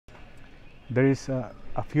There is a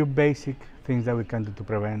few basic things that we can do to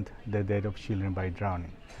prevent the death of children by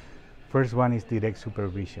drowning. First one is direct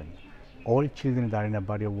supervision. All children that are in a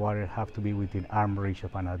body of water have to be within arm reach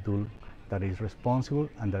of an adult that is responsible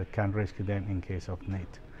and that can rescue them in case of need.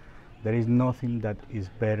 There is nothing that is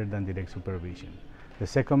better than direct supervision. The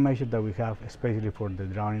second measure that we have, especially for the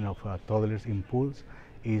drowning of toddlers in pools,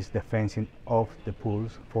 is the fencing of the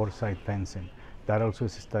pools, four-side fencing. That also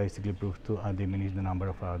is statistically proved to diminish the number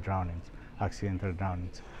of drownings, accidental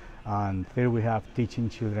drownings. And third, we have teaching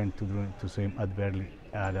children to swim at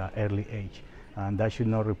an early age, and that should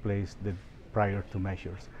not replace the prior two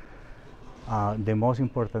measures. The most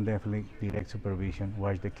important, definitely, direct supervision,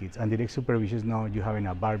 watch the kids. And direct supervision is not you having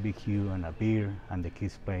a barbecue and a beer and the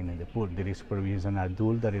kids playing in the pool. Direct supervision is an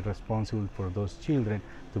adult that is responsible for those children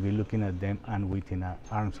to be looking at them and within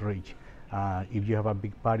arm's reach. If you have a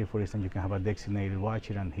big party, for instance, you can have a designated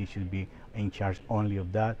watcher and he should be in charge only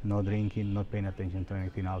of that, no drinking, not paying attention to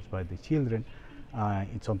anything else but the children.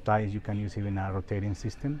 Sometimes you can use even a rotating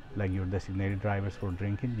system, like your designated drivers for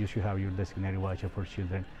drinking. You should have your designated watcher for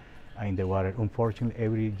children in the water. Unfortunately,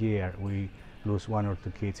 every year we lose one or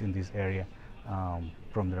two kids in this area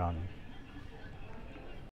from drowning.